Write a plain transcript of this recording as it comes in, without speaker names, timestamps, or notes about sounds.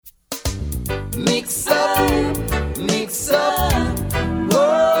Mix up,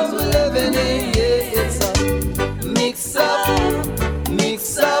 world we're living in, yeah, it's a mix up,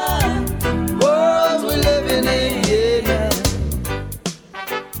 world we're living in, yeah.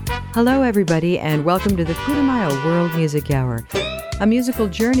 Hello everybody and welcome to the Putumayo World Music Hour, a musical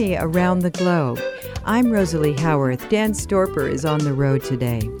journey around the globe. I'm Rosalie Howarth. Dan Storper is on the road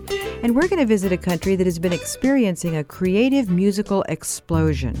today. And we're going to visit a country that has been experiencing a creative musical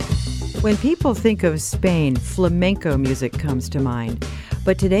explosion. When people think of Spain, flamenco music comes to mind.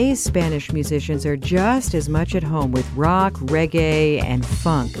 But today's Spanish musicians are just as much at home with rock, reggae, and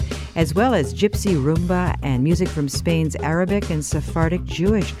funk, as well as gypsy rumba and music from Spain's Arabic and Sephardic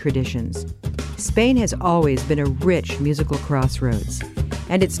Jewish traditions. Spain has always been a rich musical crossroads,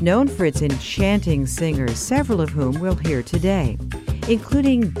 and it's known for its enchanting singers, several of whom we'll hear today,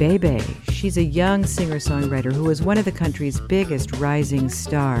 including Bebe. She's a young singer-songwriter who is one of the country's biggest rising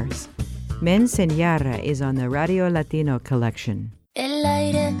stars. Me Enseñara is on the Radio Latino collection. El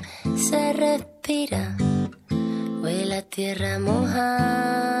aire se respira, huele a tierra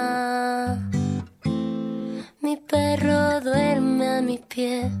mojada. Mi perro duerme a mis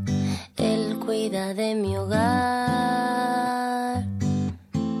pies, él cuida de mi hogar.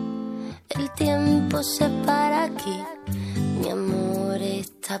 El tiempo se para aquí, mi amor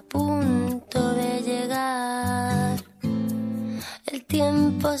está a punto de llegar. El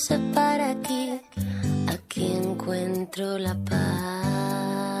tiempo se para aquí, aquí encuentro la paz.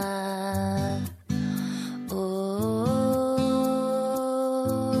 Oh,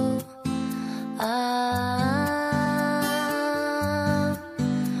 ah,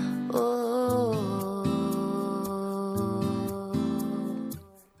 oh.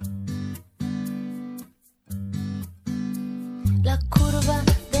 La curva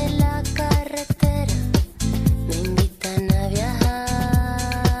de la carretera me invitan a viajar.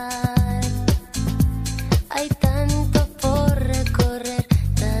 Hay tanto por recorrer,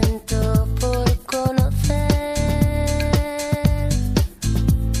 tanto por conocer.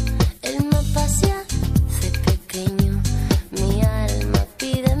 El mapa se hace pequeño, mi alma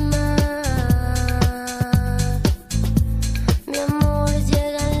pide más. Mi amor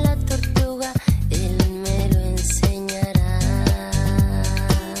llega en la tortuga, él me lo enseñará.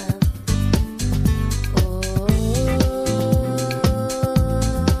 Oh,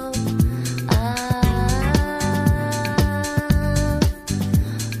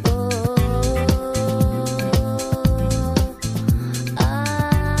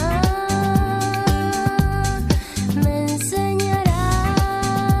 me enseñará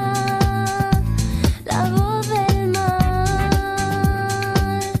la voz del mar,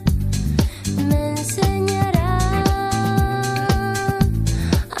 me enseñará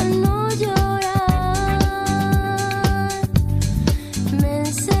a no llorar, me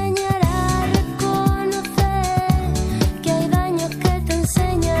enseñará a reconocer que hay daños que te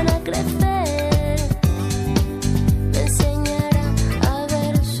enseñan a crecer, me enseñará a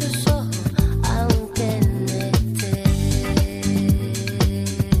ver sus ojos aunque no esté.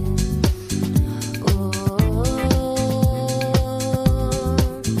 Oh,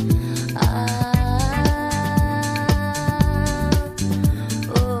 ah,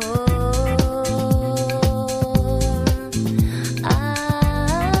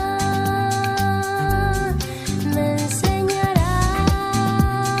 me enseñará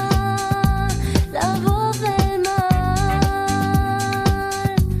la voz del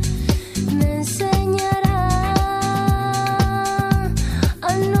mar, me enseñará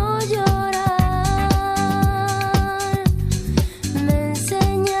a no llorar, me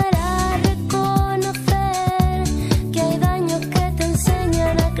enseñará a reconocer que hay daños que te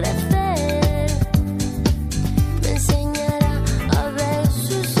enseñan a crecer, me enseñará a ver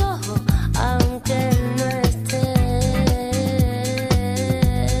sus ojos aunque no esté.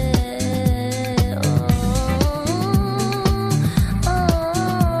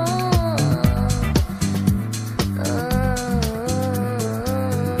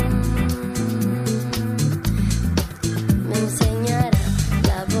 Me enseñará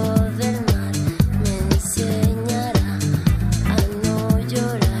la voz del mar, me enseñará a no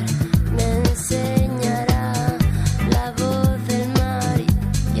llorar, me enseñará la voz del mar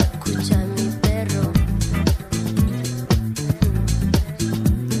y escucha a mi perro.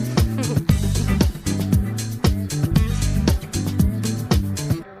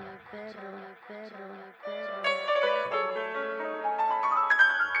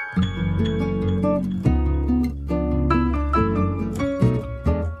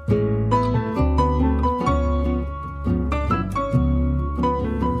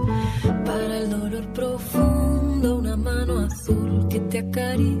 Para el dolor profundo, una mano azul que te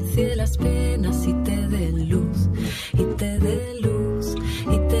acaricia acaricie las penas y te dé luz, y te dé luz,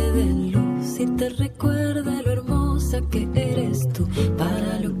 y te dé luz, y te recuerde lo hermosa que eres tú,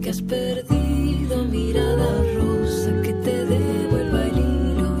 para lo que has perdido, mirada rosa, que te devuelva el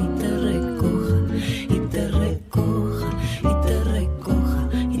hilo y te recoja, y te recoja, y te recoja,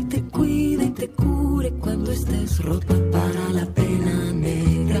 y te cuide y te cure cuando estés rota, para la pena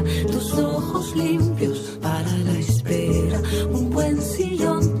negra, tus ojos limpios para la espera, un buen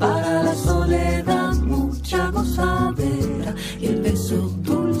sillón para la soledad, mucha gozadera y el beso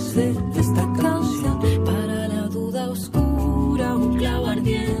dulce de esta canción, para la duda oscura, un clavo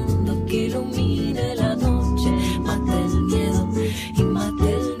ardiendo que ilumine la noche, mate el miedo y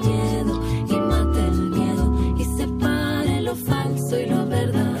mate el miedo y mate el miedo y separe lo falso y lo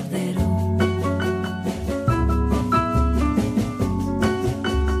verdadero.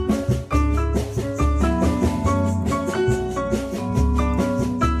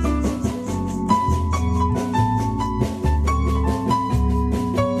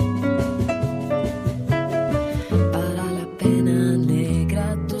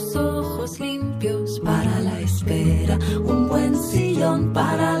 Un buen sillón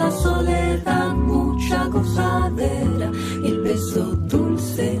para la soledad, mucha gozadera y el beso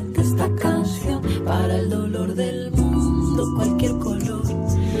dulce de esta canción, para el dolor del mundo, cualquier color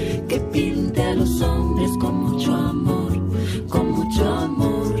que pinte a los hombres con mucho amor, con mucho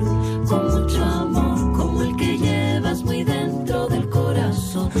amor, con mucho amor, como el que llevas muy dentro del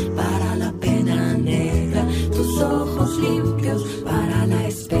corazón, para la pena negra, tus ojos limpios para la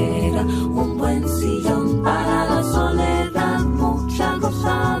espera, un buen sillón para la soledad, mucha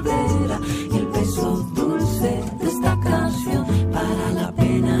gozadera y el beso dulce de esta canción, para la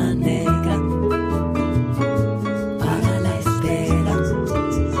pena negra, para la espera,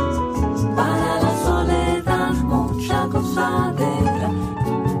 para la soledad, mucha gozadera,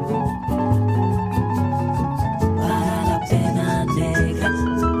 para la pena negra,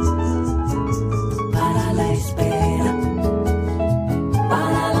 para la espera,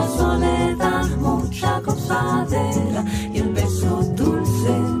 para la soledad, mucha gozadera y el beso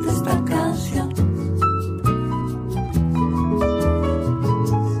dulce de esta canción.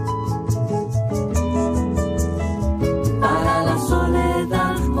 Para la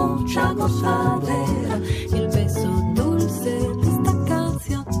soledad, mucha gozadera y el beso dulce de esta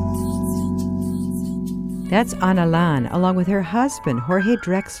canción. That's Ana Lan, along with her husband, Jorge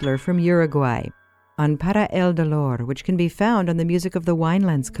Drexler from Uruguay, on Para el Dolor, which can be found on the Music of the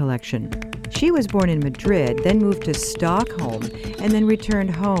Winelands collection. She was born in Madrid, then moved to Stockholm, and then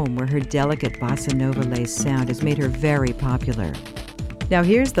returned home, where her delicate bossa nova lace sound has made her very popular. Now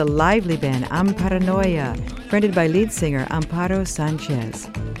here's the lively band Amparanoia, fronted by lead singer Amparo Sanchez.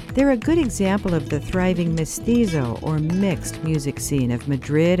 They're a good example of the thriving mestizo or mixed music scene of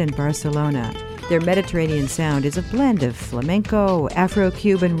Madrid and Barcelona. Their Mediterranean sound is a blend of flamenco,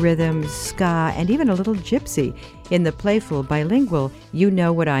 Afro-Cuban rhythms, ska, and even a little gypsy in the playful bilingual You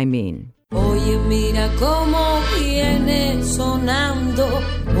Know What I Mean. Oye, mira cómo viene sonando,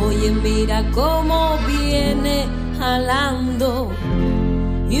 oye, mira cómo viene jalando.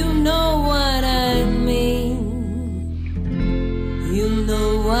 You know what I mean, you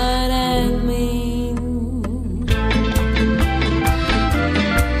know what I mean.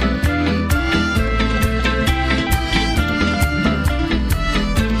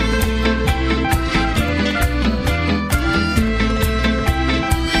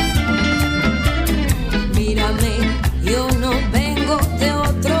 Yo no vengo de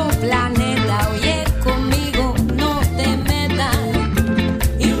otro planeta, oye, conmigo no te metas.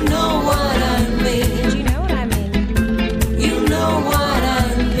 You know what I mean. Do you know what I mean? You know what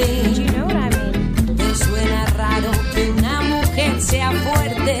I mean. Do you know what I mean? ¿Te suena raro que una mujer sea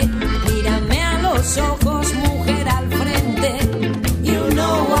fuerte? Mírame a los ojos, mujer al frente. You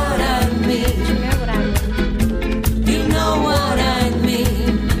know what I mean. Do you know what I mean? You know what I mean.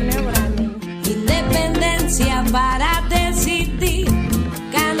 Do you know what I mean? Independencia para decidir,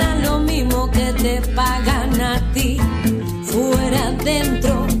 ganan lo mismo que te pagan a ti. Fuera,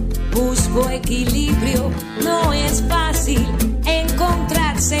 dentro, busco equilibrio, no es fácil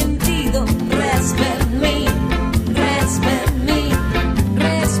encontrar sentido. Respect me,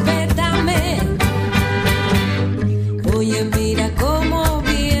 respétame. Oye, mira cómo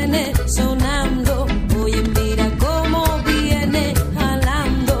viene sonando, oye, mira cómo viene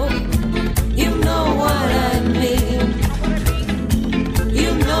jalando. You know what I mean,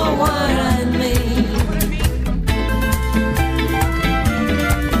 you know what I mean.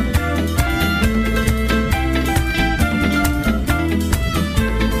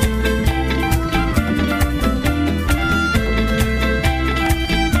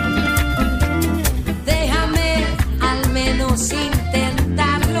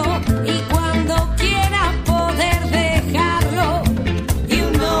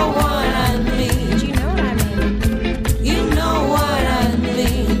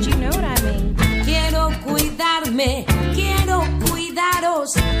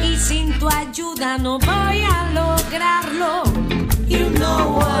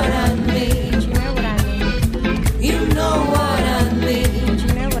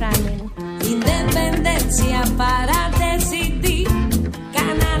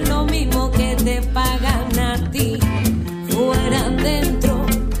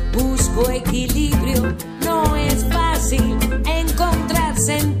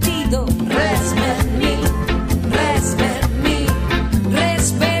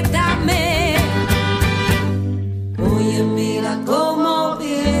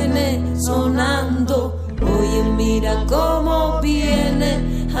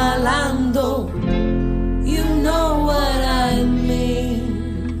 jalando. You know what I mean.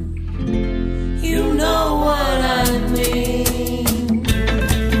 You know what I mean.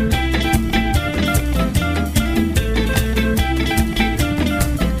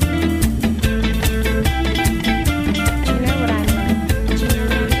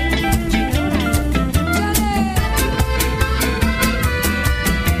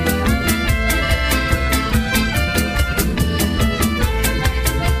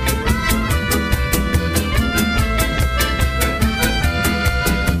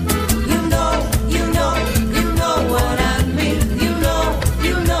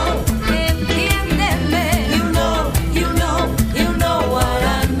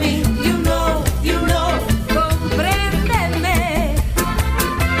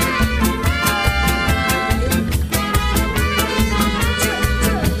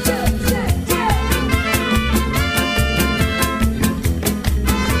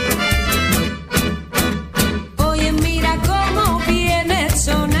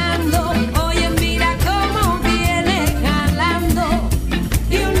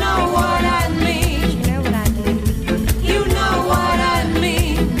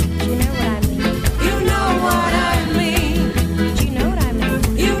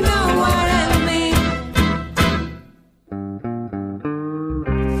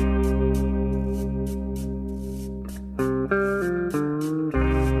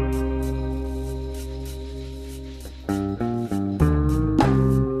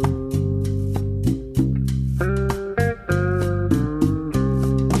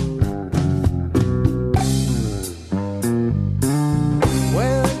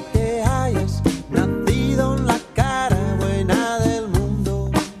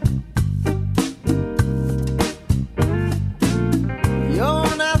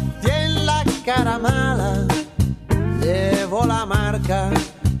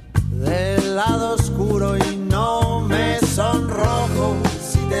 Del lado oscuro y no me sonrojo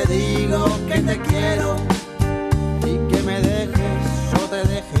si te digo que te quiero y que me dejes o te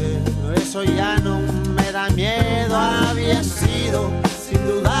deje. Eso ya no me da miedo. Había sido sin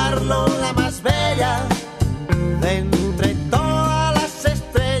dudarlo la más bella de entre todas las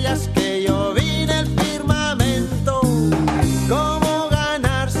estrellas que yo vi en el firmamento. Cómo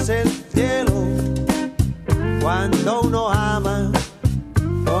ganarse el cielo cuando uno ama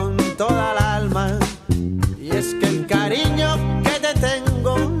con toda el alma. Y es que el cariño que te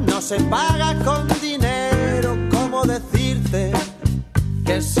tengo no se paga con dinero. ¿Cómo decirte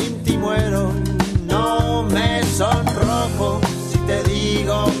que sin ti muero? No me sonrojo si te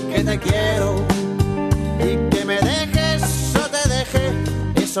digo que te quiero y que me dejes o te deje.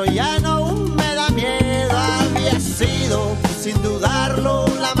 Eso ya no me da miedo. Había sido sin dudarlo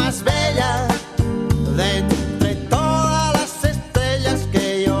la más bella de entre todas las estrellas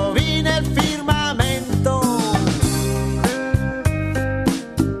que yo vi en el firmamento.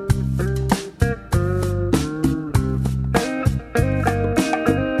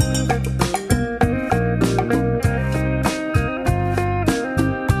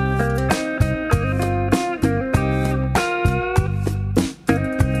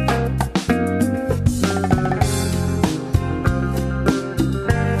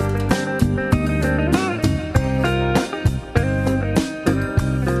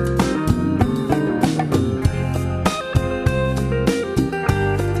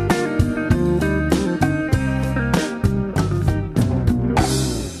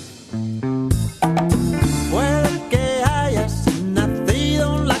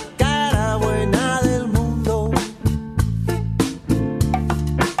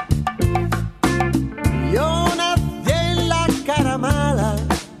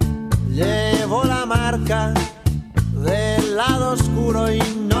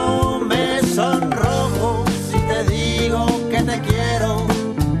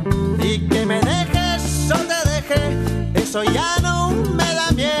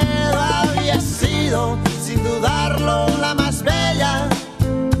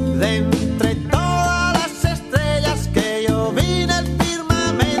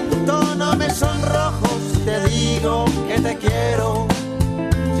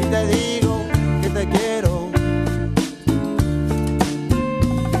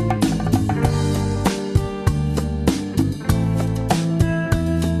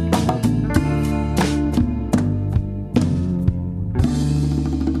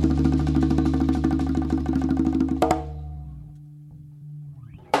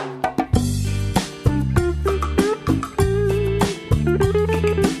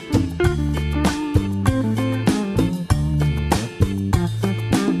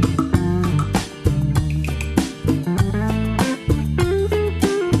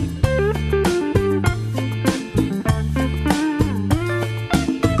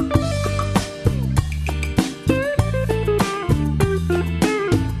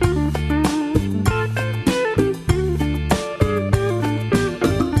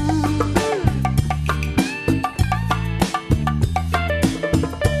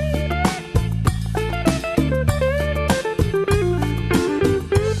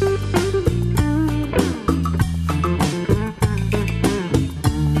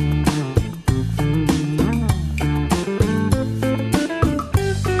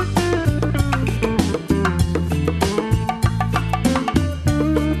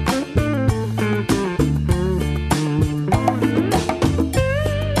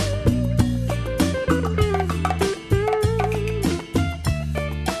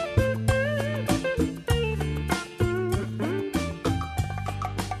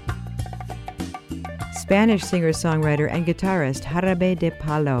 Spanish singer-songwriter and guitarist Jarabe De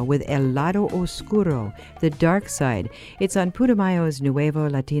Palo with El Lado Oscuro, The Dark Side. It's on Putumayo's Nuevo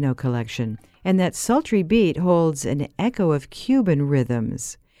Latino collection. And that sultry beat holds an echo of Cuban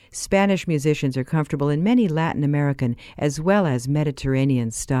rhythms. Spanish musicians are comfortable in many Latin American as well as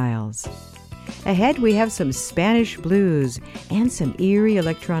Mediterranean styles. Ahead, we have some Spanish blues and some eerie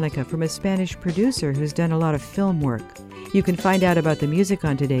electronica from a Spanish producer who's done a lot of film work. You can find out about the music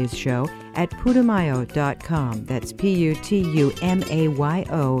on today's show at putumayo.com. That's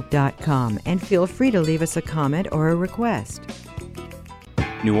Putumayo.com. And feel free to leave us a comment or a request.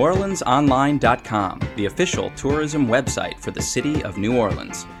 NewOrleansOnline.com, the official tourism website for the city of New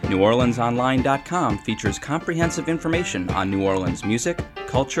Orleans. NewOrleansOnline.com features comprehensive information on New Orleans music,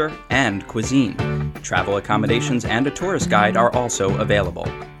 culture, and cuisine. Travel accommodations and a tourist guide are also available.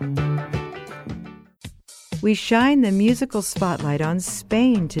 We shine the musical spotlight on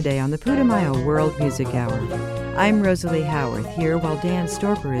Spain today on the Putumayo World Music Hour. I'm Rosalie Howarth, here while Dan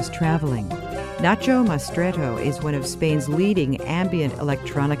Storper is traveling. Nacho Mastreto is one of Spain's leading ambient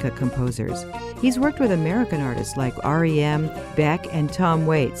electronica composers. He's worked with American artists like R.E.M., Beck, and Tom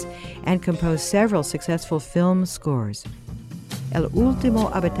Waits, and composed several successful film scores. El Ultimo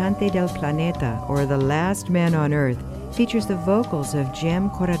Habitante Del Planeta, or The Last Man on Earth, features the vocals of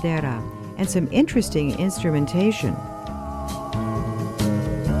Jem Corredera and some interesting instrumentation.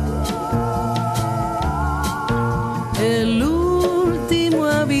 El último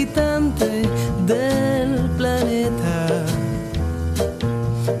habitante del planeta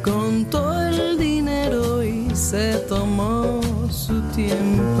contó el dinero y se tomó su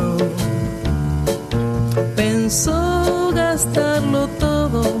tiempo. Pensó gastarlo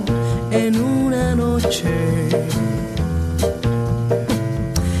todo en una noche.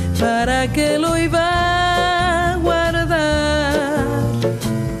 ¿Para qué lo iba a guardar?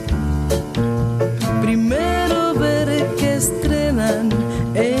 Primero ver que estrenan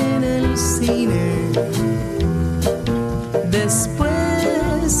en el cine,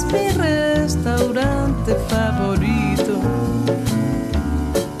 después mi restaurante favorito.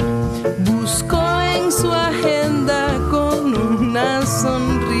 Buscó en su agenda con una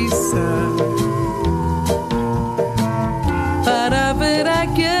sonrisa para ver a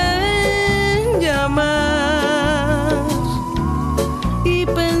quién llamar, y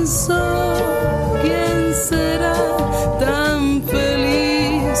pensó: ¿quién será tan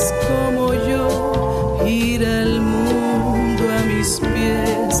feliz como yo? Gira el mundo a mis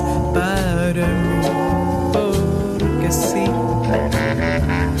pies para mí, porque sí.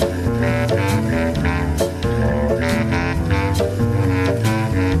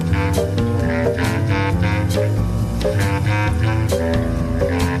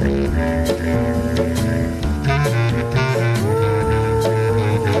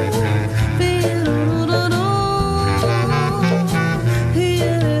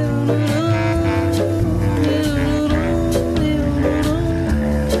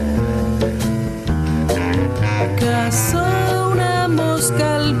 Cazó una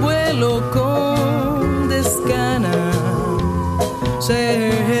mosca al vuelo con desgana,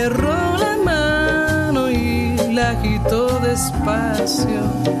 se cerró la mano y la agitó despacio.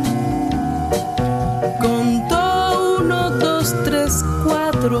 Contó 1, 2, 3,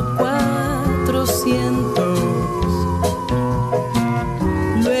 4, 400.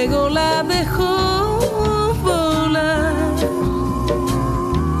 Luego la dejó volar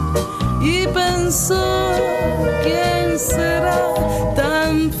y pensó: ¿quién será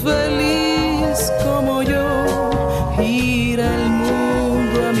tan feliz como yo? Gira el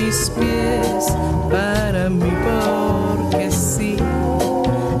mundo a mis pies para mí, porque sí.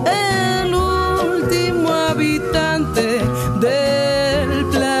 El último habitante del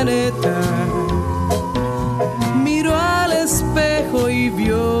planeta miró al espejo y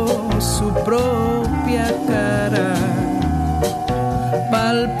vio su propia cara.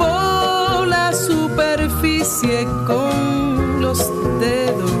 Palpó la superficie con los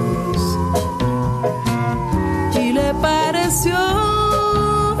dedos y le pareció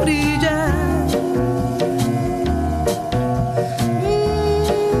brillar.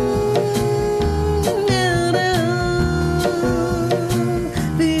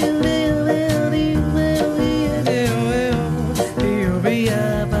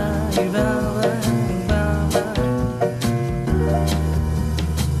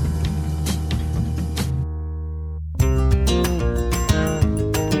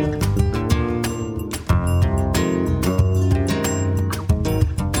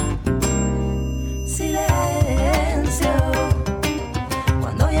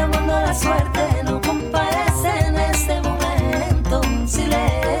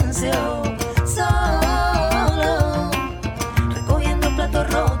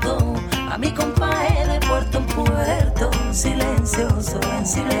 a mi compadre de puerto en puerto, silencioso en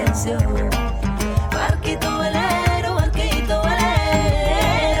silencio. Barquito velero, barquito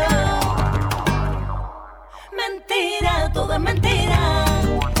velero. Mentira, todo es mentira.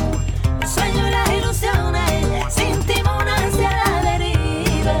 El sueño y las ilusiones, sin timón hacia la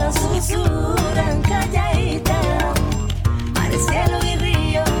deriva, susurran calladitas. Mar, cielo y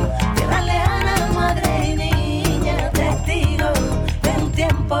río, tierra lejana, madre y niña, testigo de un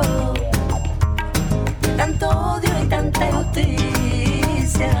tiempo de tanto odio y tanta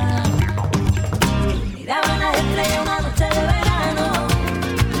injusticia. Miraban las estrellas una noche de verano,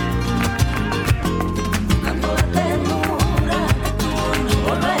 buscando la ternura que tú hoy no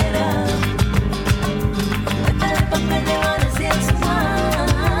volverás. Este de papel de Vanessa en su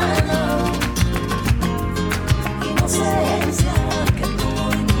mano, inocencia que tú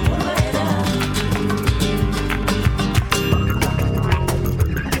hoy no volverás.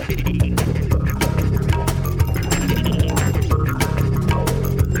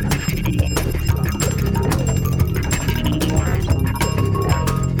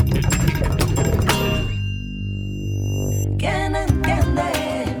 ¿Quién entiende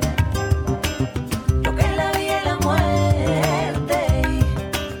lo que es la vida y la muerte?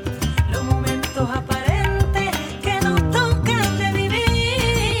 Los momentos aparentes que nos tocan de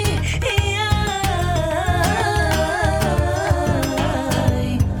vivir.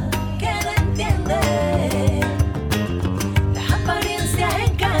 Ay, ¿quién entiende? Las apariencias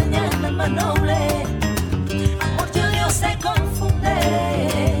engañan al más noble. Amor y odio se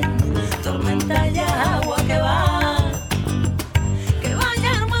confunden. Tormenta y agua que vaya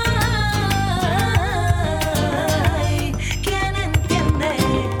a armar. Ay, ¿quién entiende?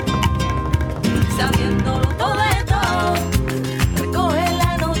 Sabiéndolo todo esto, recoge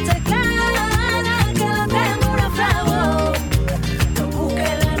la noche clara que la ternura fragó. No busque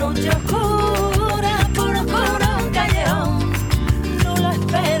la noche oscura por oscuro callejón. No la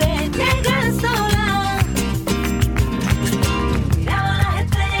espere llegar sola. Miraba las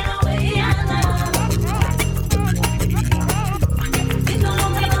estrellas y no veía nada. Y no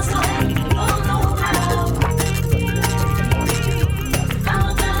luminoso no buscaba.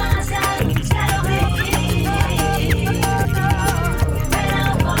 Vamos hacia el cielo gris. Mira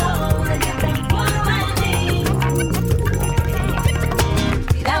los colores que transforman en mí.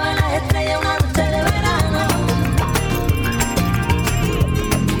 Miraba las estrellas una noche de verano,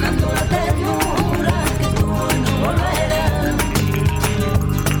 buscando la ternura que tú hoy no volverás.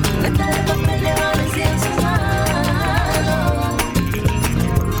 Vete de papel de Valencia en su mano,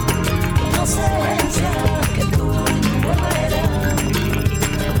 inocencia que tú hoy no volverás.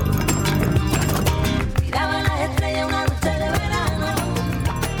 Miraba las estrellas una noche de verano,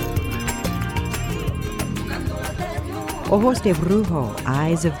 buscando la ternura. Ojos De Brujo,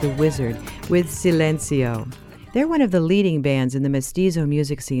 Eyes of the Wizard, with Silencio. They're one of the leading bands in the mestizo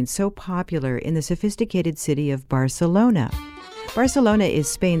music scene, so popular in the sophisticated city of Barcelona. Barcelona is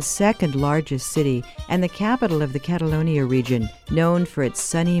Spain's second largest city and the capital of the Catalonia region, known for its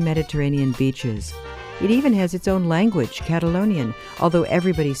sunny Mediterranean beaches. It even has its own language, Catalonian, although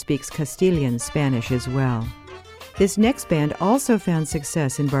everybody speaks Castilian Spanish as well. This next band also found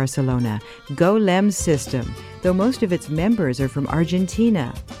success in Barcelona, Go Lem System, though most of its members are from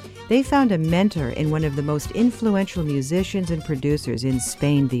Argentina. They found a mentor in one of the most influential musicians and producers in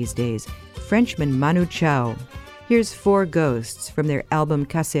Spain these days, Frenchman Manu Chao. Here's Four Ghosts from their album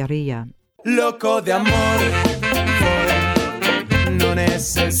Cacería. Loco de amor, no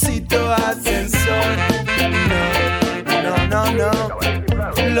necesito ascensor. No, no, no, no.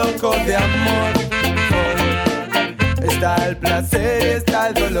 Loco de amor, está el placer y está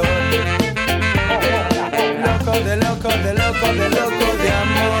el dolor. Loco de loco de loco de loco de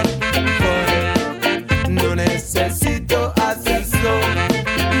amor, no necesito ascensor.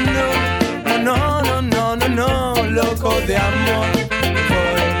 No, no, no, no, no, no. Loco de amor,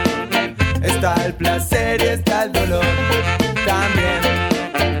 está el placer y está el dolor también,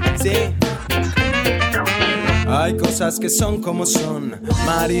 sí. Hay cosas que son como son,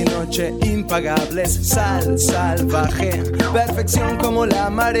 mar y noche impagables, sal salvaje, perfección como la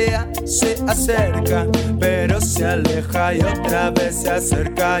marea, se acerca, pero se aleja y otra vez se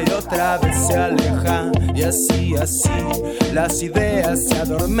acerca y otra vez se aleja, y así, así, las ideas se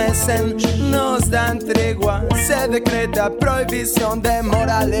adormecen, nos dan tregua, se decreta prohibición de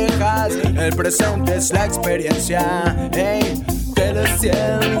moralejas, el presente es la experiencia, hey. Dès le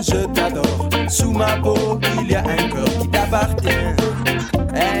ciel, je t'adore. Sous ma peau, il y a un corps qui t'appartient.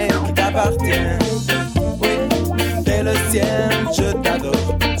 Hey, qui t'appartient. Oui, dès le ciel, je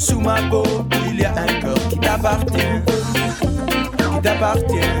t'adore. Sous ma peau, il y a un corps qui t'appartient. Qui qui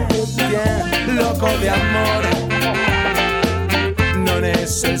t'appartient, bien, loco de amor. No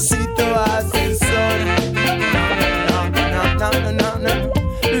necesito ascensor, no,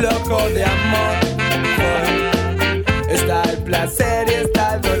 loco de amor. Está el placer y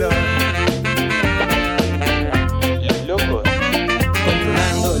está el dolor. Locos.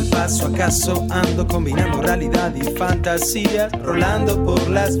 Controlando el paso, acaso ando combinando realidad y fantasías, rolando por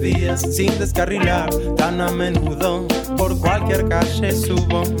las vías sin descarrilar tan a menudo. Por cualquier calle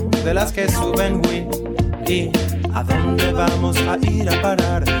subo, de las que suben ¿y a dónde vamos a ir a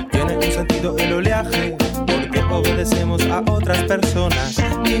parar? Tiene un sentido el oleaje, porque obedecemos a otras personas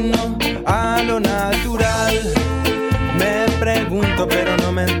y no a lo natural. Me pregunto pero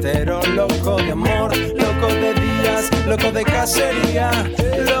no me entero, loco de amor, loco de días, loco de cacería.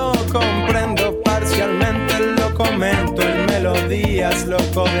 Lo comprendo parcialmente, lo comento en melodías.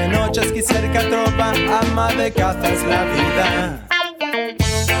 Loco de noches, que cerca tropa, ama de cazas la vida.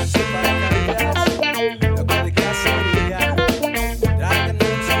 Loco de cacería, tráiganme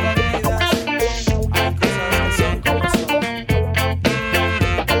un salvavidas. Hay cosas que son como son.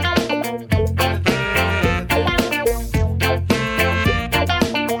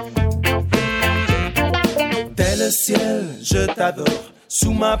 Le ciel, je t'adore.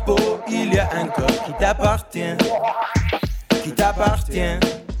 Sous ma peau, il y a un corps qui t'appartient. Qui t'appartient.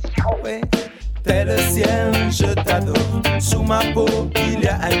 Oui. T'es le ciel, je t'adore. Sous ma peau, il y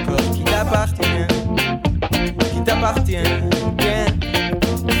a un corps qui t'appartient. Qui t'appartient. Bien.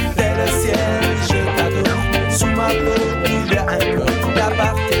 T'es le ciel, je t'adore. Sous ma peau, il y a un corps qui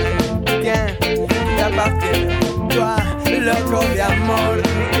t'appartient. Bien. Qui t'appartient. Toi, loco de amor.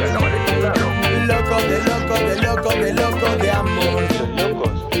 Loco de loco de loco de loco de amor.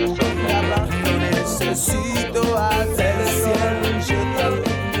 No necesito hacer el cielo, yo te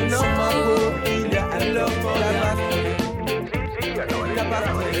no me il y a un loco de amor. Capaz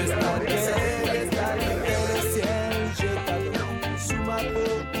de estar el cielo, yo te sous ma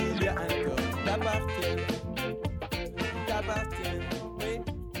peau, il y a un corps t'appartient, oui.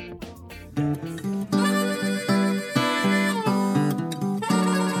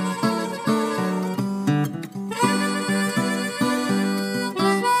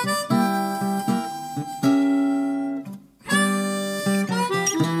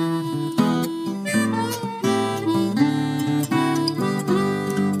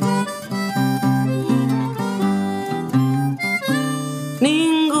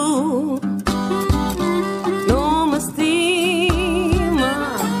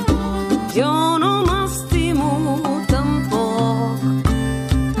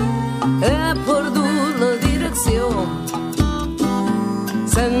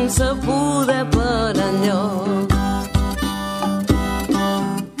 sense poder per enlloc.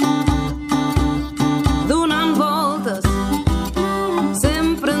 Donant voltes,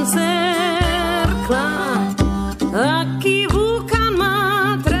 sempre en cercle, equivocant-me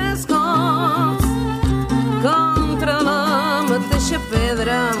 3 cops contra la mateixa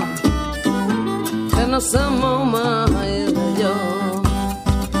pedra que no se mou mai de lloc.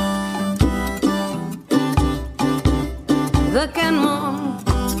 D'aquest món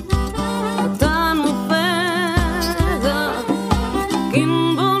que tant m'ofega, quin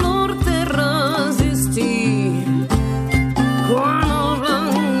valor té resistir quan el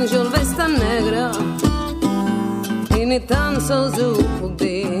blanc jo el veig tan negre i ni tan sols ho puc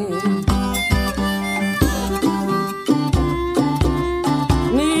dir.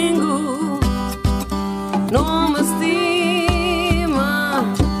 Ningú no m'estima,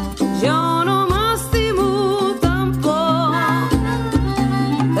 jo no m'estimo tampoc.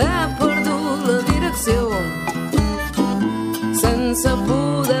 He perdut la direcció sense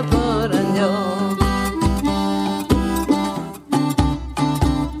poder per enlloc.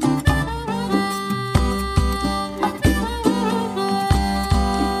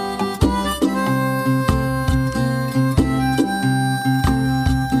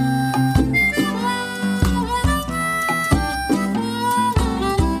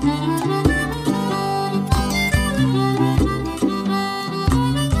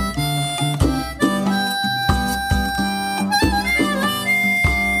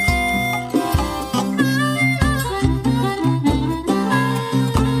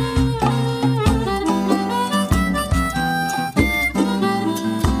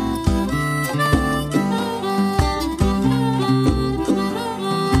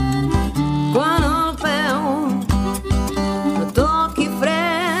 Quan el peu me toqui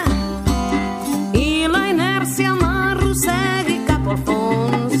fred i la inèrcia m'arrossegui cap al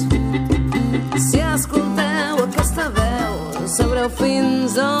fons, si escolteu aquesta veu sabreu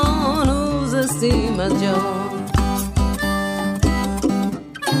fins on us estimes jo.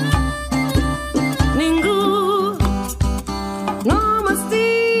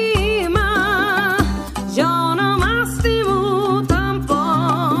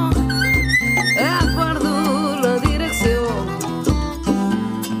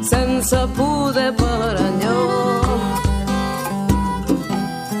 senza poder parar-lo.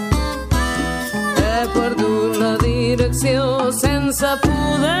 He perdut la direcció sense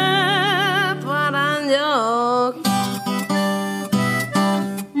poder parar enlloc.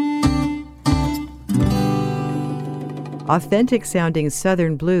 Authentic sounding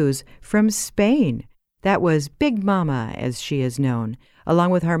Southern blues from Spain. That was Big Mama, as she is known, along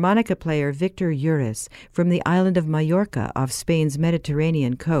with harmonica player Victor Uris from the island of Mallorca off Spain's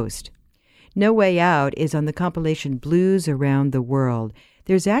Mediterranean coast. No Way Out is on the compilation Blues Around the World.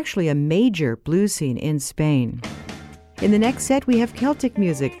 There's actually a major blues scene in Spain. In the next set, we have Celtic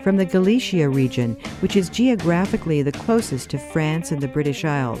music from the Galicia region, which is geographically the closest to France and the British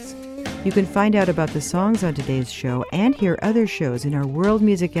Isles. You can find out about the songs on today's show and hear other shows in our World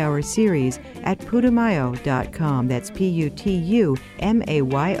Music Hour series at putumayo.com. That's Putumayo.com.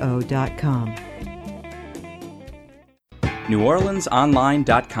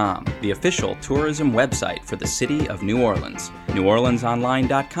 NewOrleansOnline.com, the official tourism website for the city of New Orleans.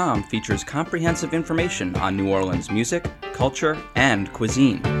 NewOrleansOnline.com features comprehensive information on New Orleans music, culture, and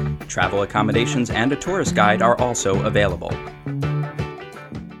cuisine. Travel accommodations and a tourist guide are also available.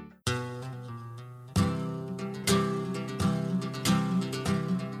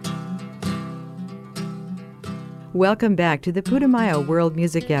 Welcome back to the Putumayo World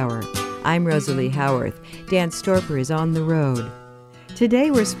Music Hour. I'm Rosalie Howarth. Dan Storper is on the road. Today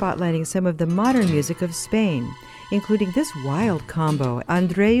we're spotlighting some of the modern music of Spain, including this wild combo,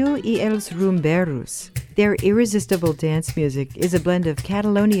 Andreu I Els Rumberus. Their irresistible dance music is a blend of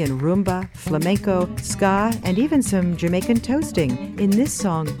Catalonian rumba, flamenco, ska, and even some Jamaican toasting in this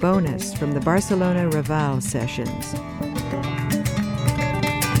song Bonus from the Barcelona Raval Sessions.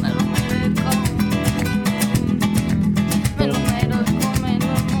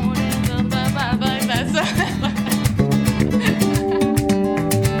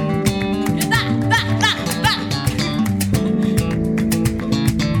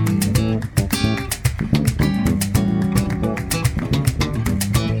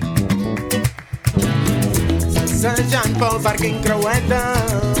 Passejant pel parc en creueta,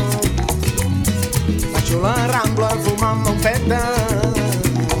 baixo la Rambla fumant mompeta,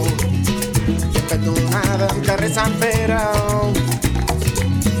 gent petonada al carrer Sant Pere,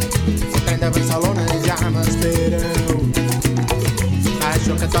 el tren de Barcelona ja m'espera.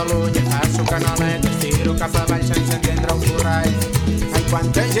 Baixo a Catalunya, passo Canalet, estiro cap avall sense entendre un corrall. Ai,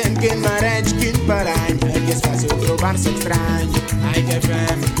 quanta gent, quin mareig, quin parany, aquí és fàcil trobar-se estrany. Ai, què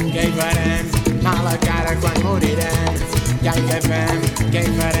fem, què hi farem, mala cara quan morirem. I ai, què fem, què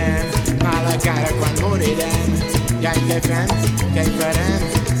hi farem, mala cara quan morirem. I ai, què fem, què hi farem,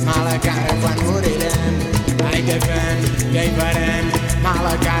 mala cara quan morirem. Ai, què fem, què hi farem,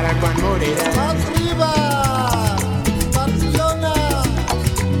 mala cara quan morirem. Arriba! Barcelona!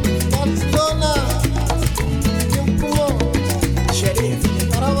 Barcelona! Xerif!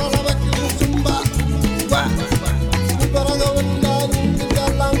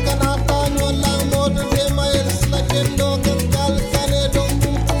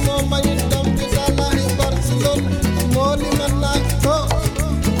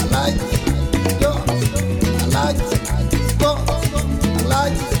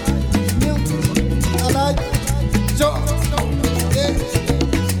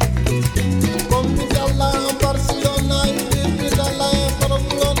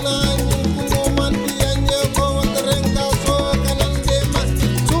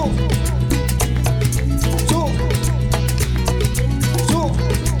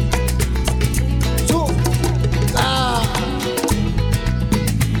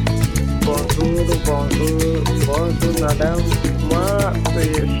 Madame, moi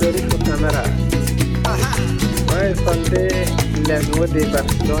c'est Sheriff Camara. Moi je chantais la Nube de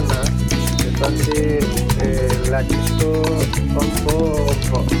Barcelona. Je chantais la disco un peu.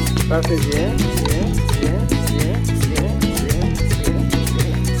 Ça c'est bien.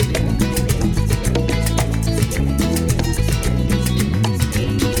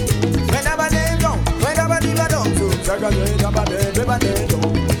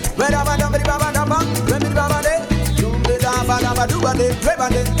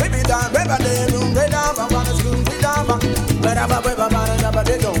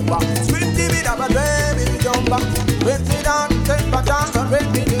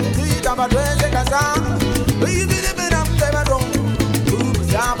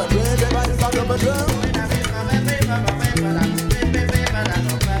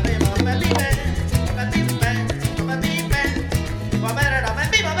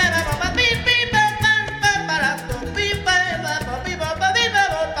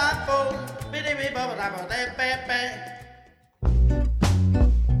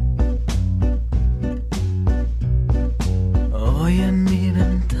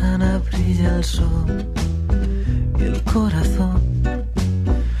 al sol y el corazón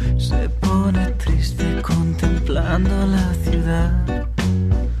se pone triste contemplando la ciudad.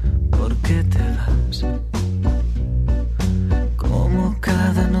 ¿Por qué te vas? Como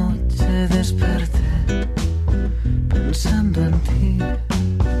cada noche desperté pensando en ti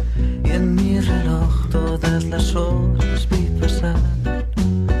y en mi reloj todas las horas vi pasar.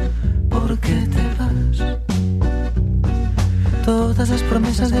 ¿Por qué te vas? Todas las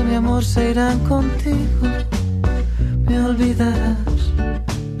promesas de mi amor se irán contigo. Me olvidarás,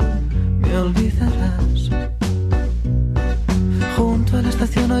 me olvidarás. Junto a la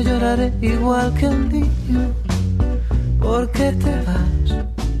estación no lloraré igual que un niño. ¿Por qué te vas?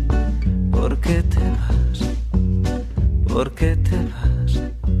 ¿Por qué te vas? ¿Por qué te vas?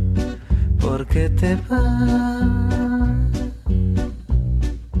 ¿Por qué te vas?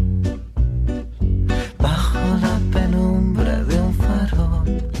 Bajo la penumbra de un farol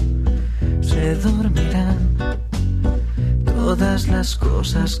se dormirán todas las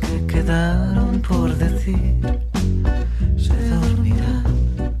cosas que quedaron por decir. Se dormirán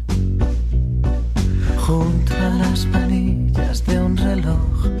junto a las manillas de un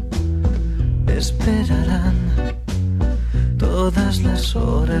reloj. Esperarán todas las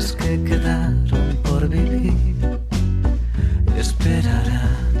horas que quedaron por vivir.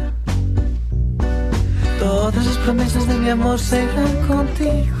 Esperarán. Todas las promesas de mi amor se irán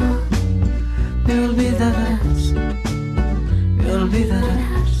contigo. Me olvidarás, me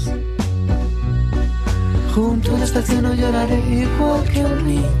olvidarás. Junto a la estación no lloraré igual que un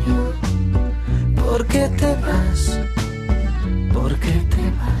niño. ¿Por qué te vas? ¿Por qué te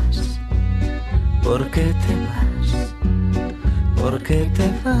vas? ¿Por qué te vas? ¿Por qué te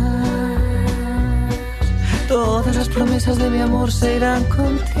vas? Todas las promesas de mi amor se irán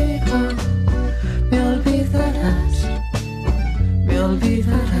contigo. Me olvidarás, me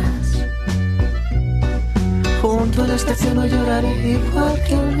olvidarás. Junto a la estación no lloraré igual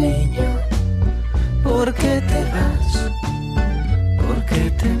que un niño. ¿Por qué te vas? ¿Por qué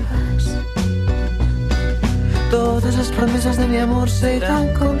te vas? Todas las promesas de mi amor se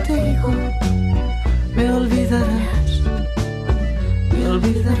irán contigo. Me olvidarás, me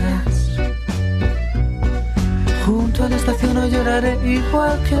olvidarás. Junto a la estación no lloraré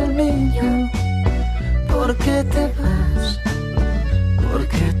igual que un niño. ¿Por qué te vas? ¿Por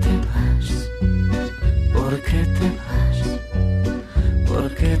qué te vas? ¿Por qué te vas?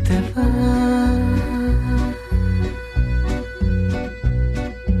 ¿Por qué te vas?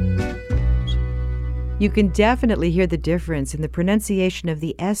 You can definitely hear the difference in the pronunciation of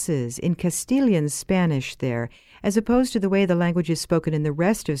the S's in Castilian Spanish there, as opposed to the way the language is spoken in the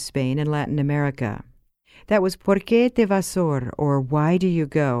rest of Spain and Latin America. That was ¿Por qué te vas, or Why Do You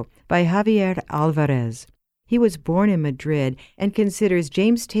Go, by Javier Álvarez. He was born in Madrid and considers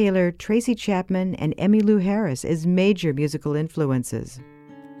James Taylor, Tracy Chapman, and Emmylou Harris as major musical influences.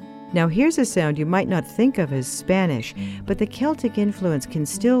 Now here's a sound you might not think of as Spanish, but the Celtic influence can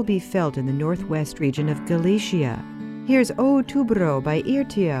still be felt in the northwest region of Galicia. Here's O Tubro by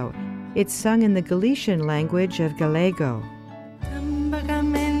Irtio. It's sung in the Galician language of Gallego.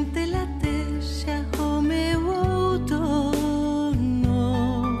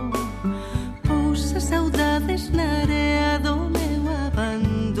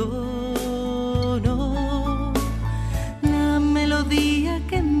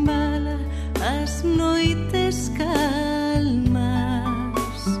 As noites calmas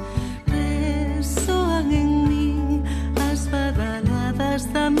resoan en min as badaladas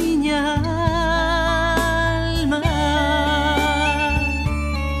da miña alma.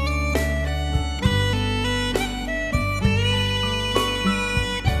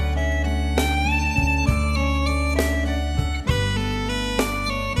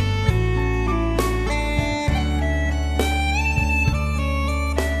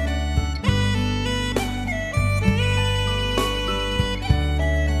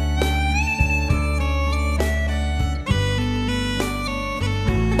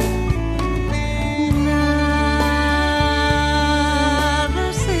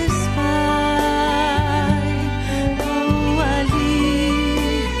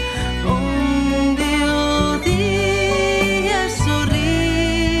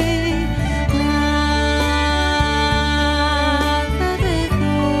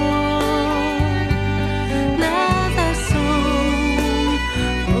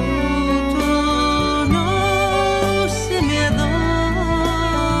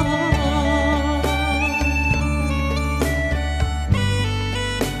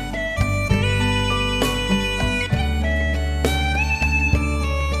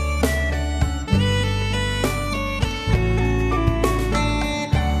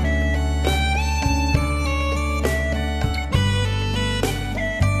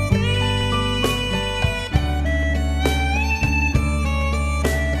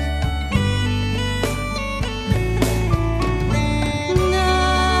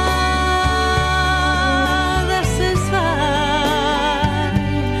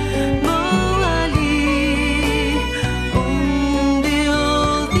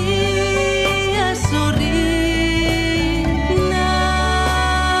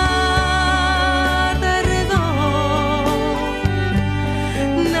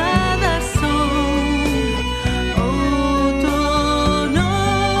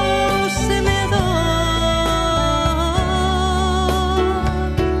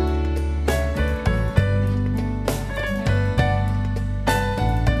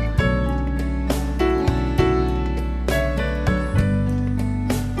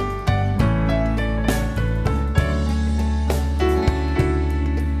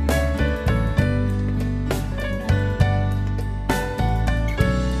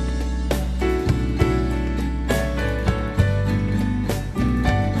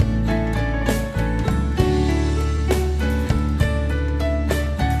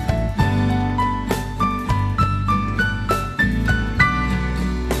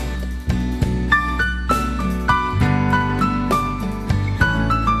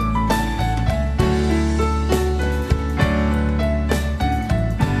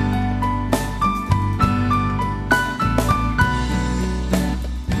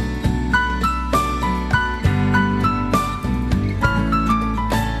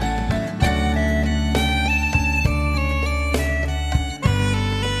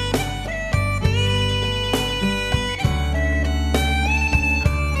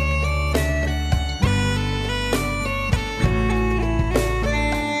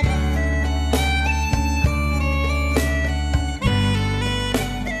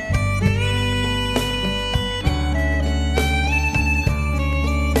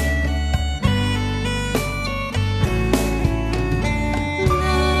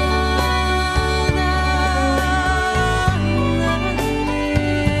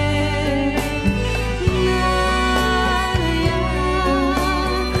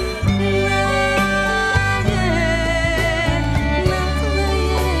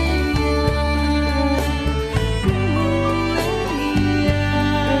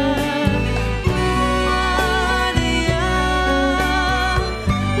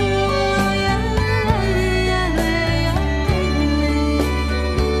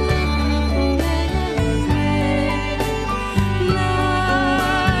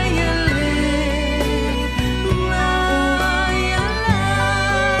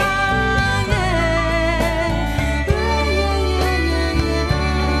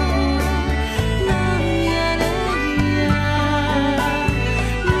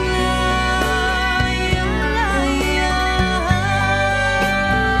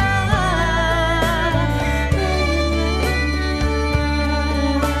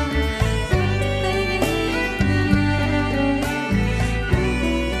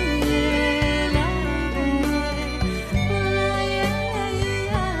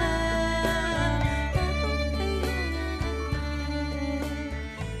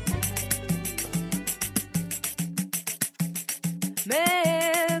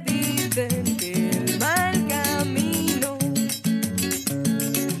 Me dicen que el mal camino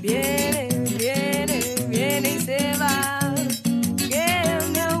viene, viene, viene y se va, que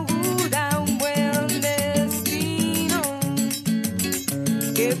me augura un buen destino,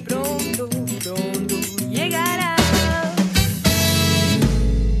 que pronto, pronto llegará.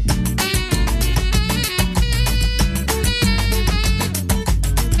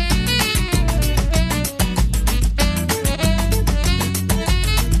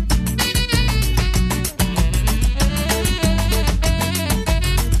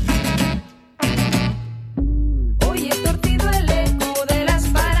 Hoy he torcido el eco de las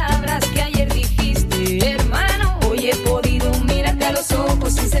palabras que ayer dijiste, hermano. Hoy he podido mirarte a los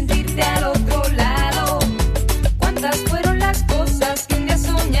ojos sin sentirte al otro lado. ¿Cuántas fueron las cosas que un día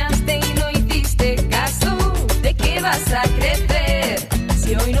soñaste y no hiciste caso? ¿De qué vas a crecer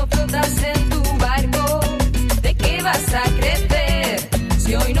si hoy no flotas en tu barco? ¿De qué vas a crecer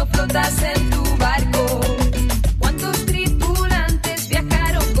si hoy no flotas en tu barco? ¿Cuántos tripulantes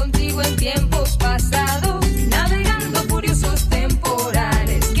viajaron contigo en tiempos pasados, navegando furiosos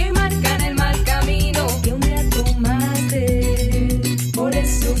temporales que marcan el mal camino que un día tomaste por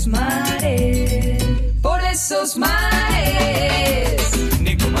esos mares, por esos mares,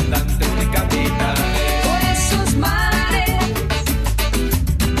 Ni comandantes ni capitanes, por esos mares,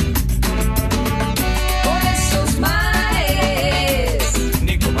 por esos mares,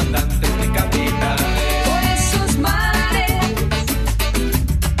 ni comandantes ni capitanes, por esos mares.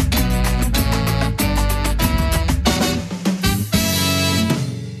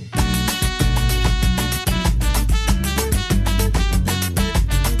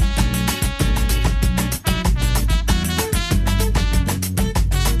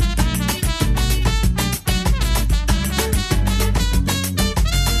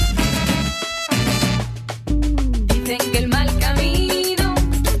 Dicen que el mal camino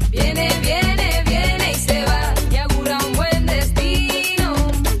viene, viene, viene y se va, y augura un buen destino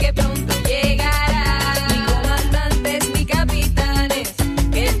que pronto llegará. Ni comandantes ni capitanes,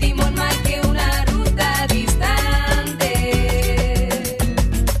 que el timón marque una ruta distante,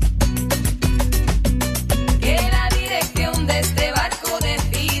 que la dirección de este barco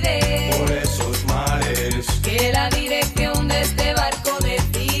decide, por esos mares, que la dirección de este barco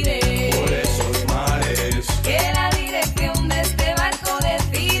decide, por esos mares, que la dirección de este barco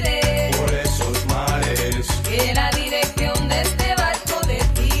decide, por esos mares, que la dirección de este barco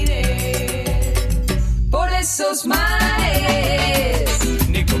decide, por esos mares,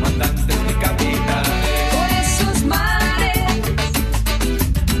 ni comandantes ni capitanes, por esos mares,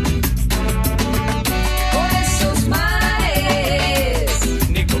 por esos mares,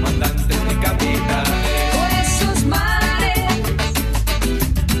 ni comandantes ni capitanes, por esos mares.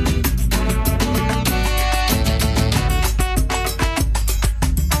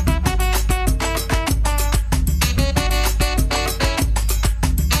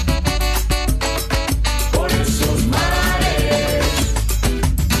 por esos mares,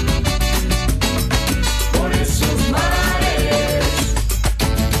 por esos mares,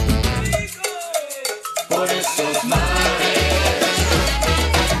 por esos mares, por esos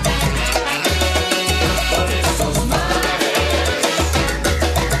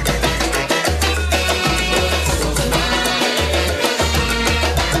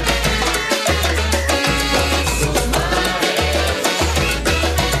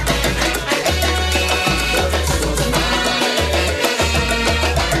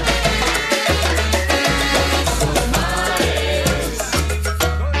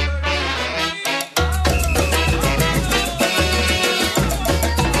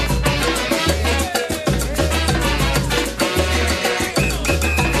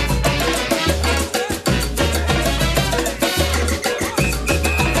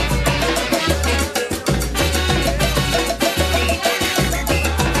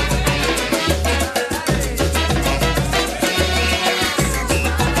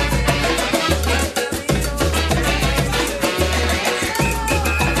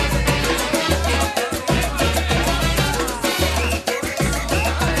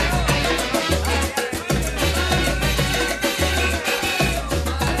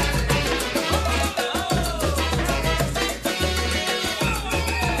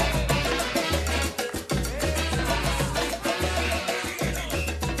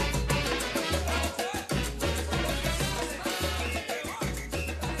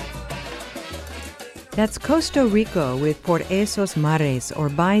That's Costo Rico with Por Esos Mares, or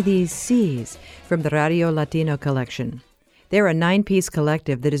By These Seas, from the Radio Latino collection. They're a 9-piece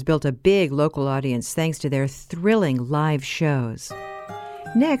collective that has built a big local audience thanks to their thrilling live shows.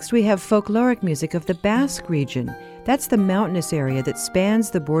 Next, we have folkloric music of the Basque region. That's the mountainous area that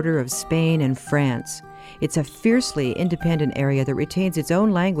spans the border of Spain and France. It's a fiercely independent area that retains its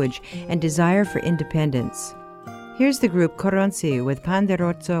own language and desire for independence. Here's the group Koronsi with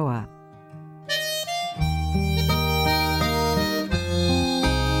Panderotzoa.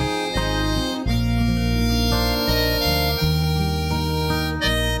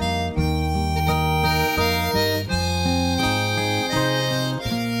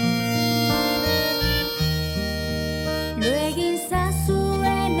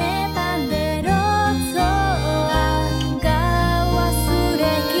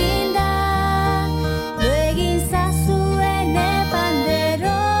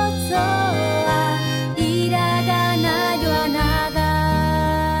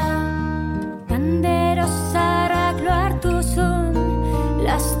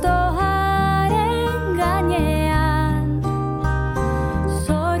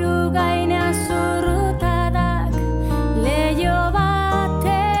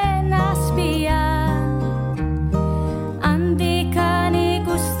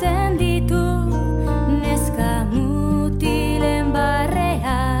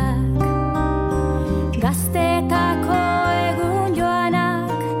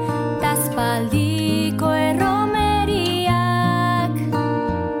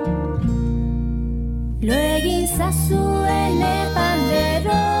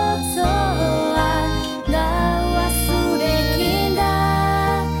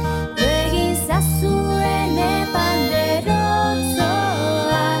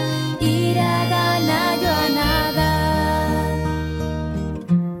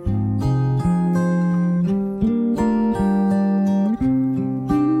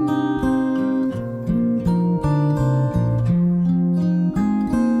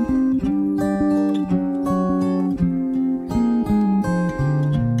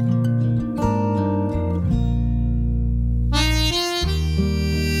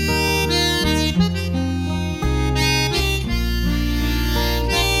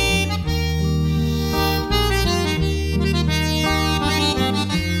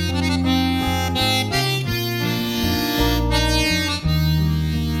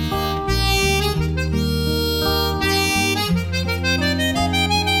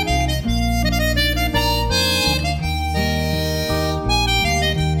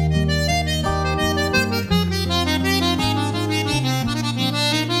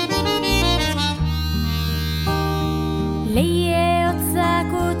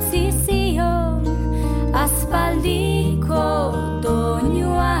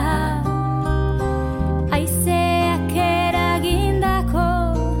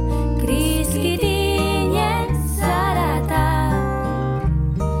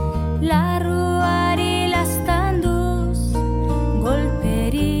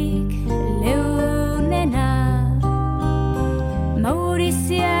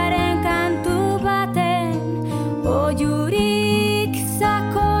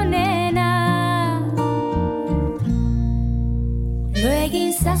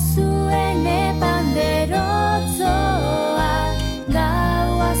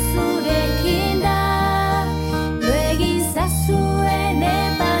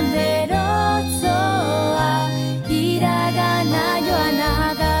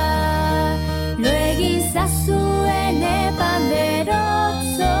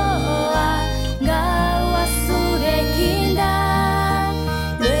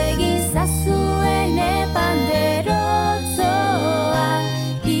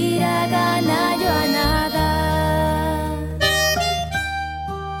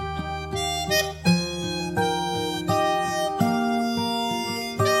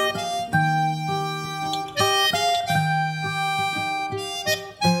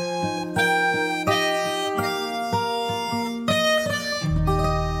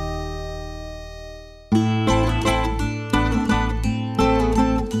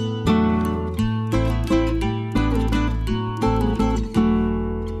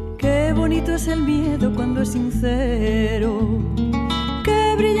 Sincero,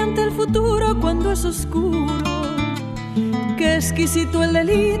 qué brillante el futuro cuando es oscuro, qué exquisito el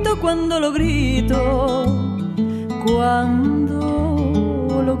delito cuando lo grito,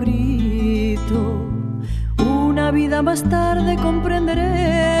 una vida más tarde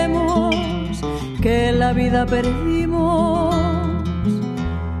comprenderemos que la vida perdimos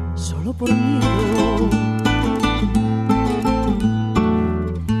solo por miedo.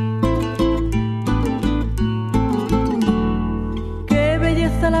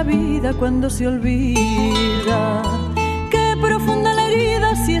 La vida cuando se olvida, qué profunda la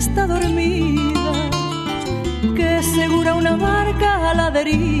herida si está dormida, qué segura una barca a la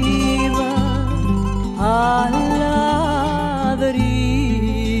deriva, a la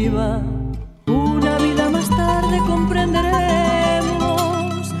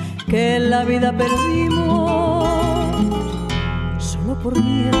la vida perdimos solo por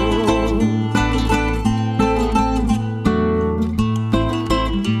miedo.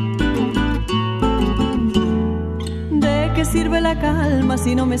 ¿De qué sirve la calma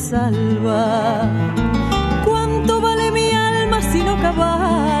si no me salva? ¿Cuánto vale mi alma si no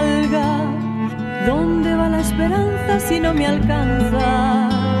cabalga? ¿Dónde va la esperanza si no me alcanza?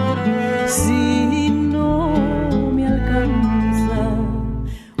 Si no me alcanza.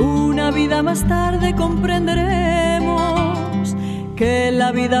 Una vida más tarde comprenderemos que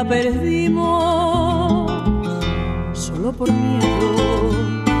la vida perdimos solo por miedo.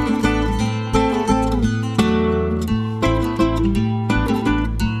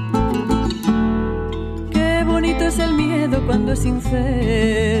 Qué bonito es el miedo cuando es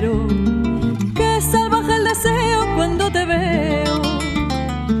sincero. Qué salvaje el deseo cuando te veo.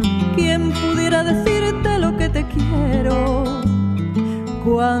 ¿Quién pudiera decirte lo que te quiero?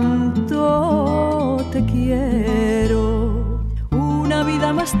 Cuánto te quiero. Una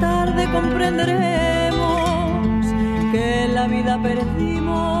vida más tarde comprenderemos que la vida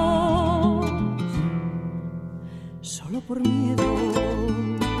perdimos solo por miedo.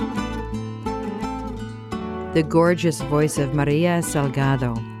 The gorgeous voice of Maria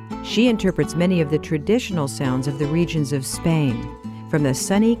Salgado. She interprets many of the traditional sounds of the regions of Spain, from the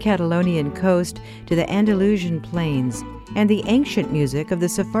sunny Catalonian coast to the Andalusian plains, and the ancient music of the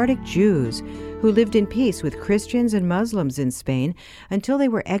Sephardic Jews who lived in peace with Christians and Muslims in Spain until they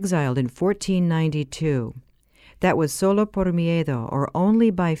were exiled in 1492. That was Solo por Miedo, or Only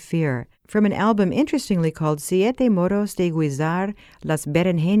by Fear, from an album interestingly called Siete Modos de Guisar-Las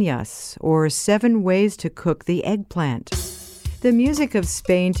Berenjenas, or 7 Ways to Cook the Eggplant. The music of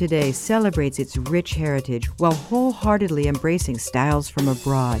Spain today celebrates its rich heritage while wholeheartedly embracing styles from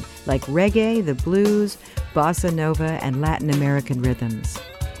abroad, like reggae, the blues, bossa nova, and Latin American rhythms.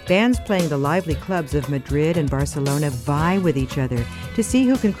 Bands playing the lively clubs of Madrid and Barcelona vie with each other to see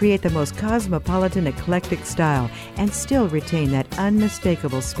who can create the most cosmopolitan, eclectic style and still retain that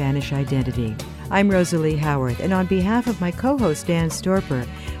unmistakable Spanish identity. I'm Rosalie Howarth, and on behalf of my co-host Dan Storper,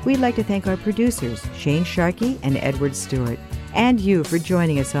 we'd like to thank our producers, Shane Sharkey and Edward Stewart, and you for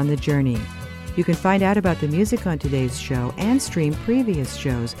joining us on the journey. You can find out about the music on today's show and stream previous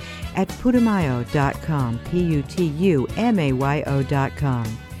shows at putumayo.com,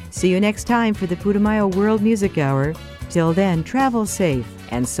 Putumayo.com. See you next time for the Putumayo World Music Hour. Till then, travel safe,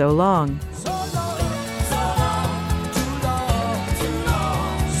 and so long.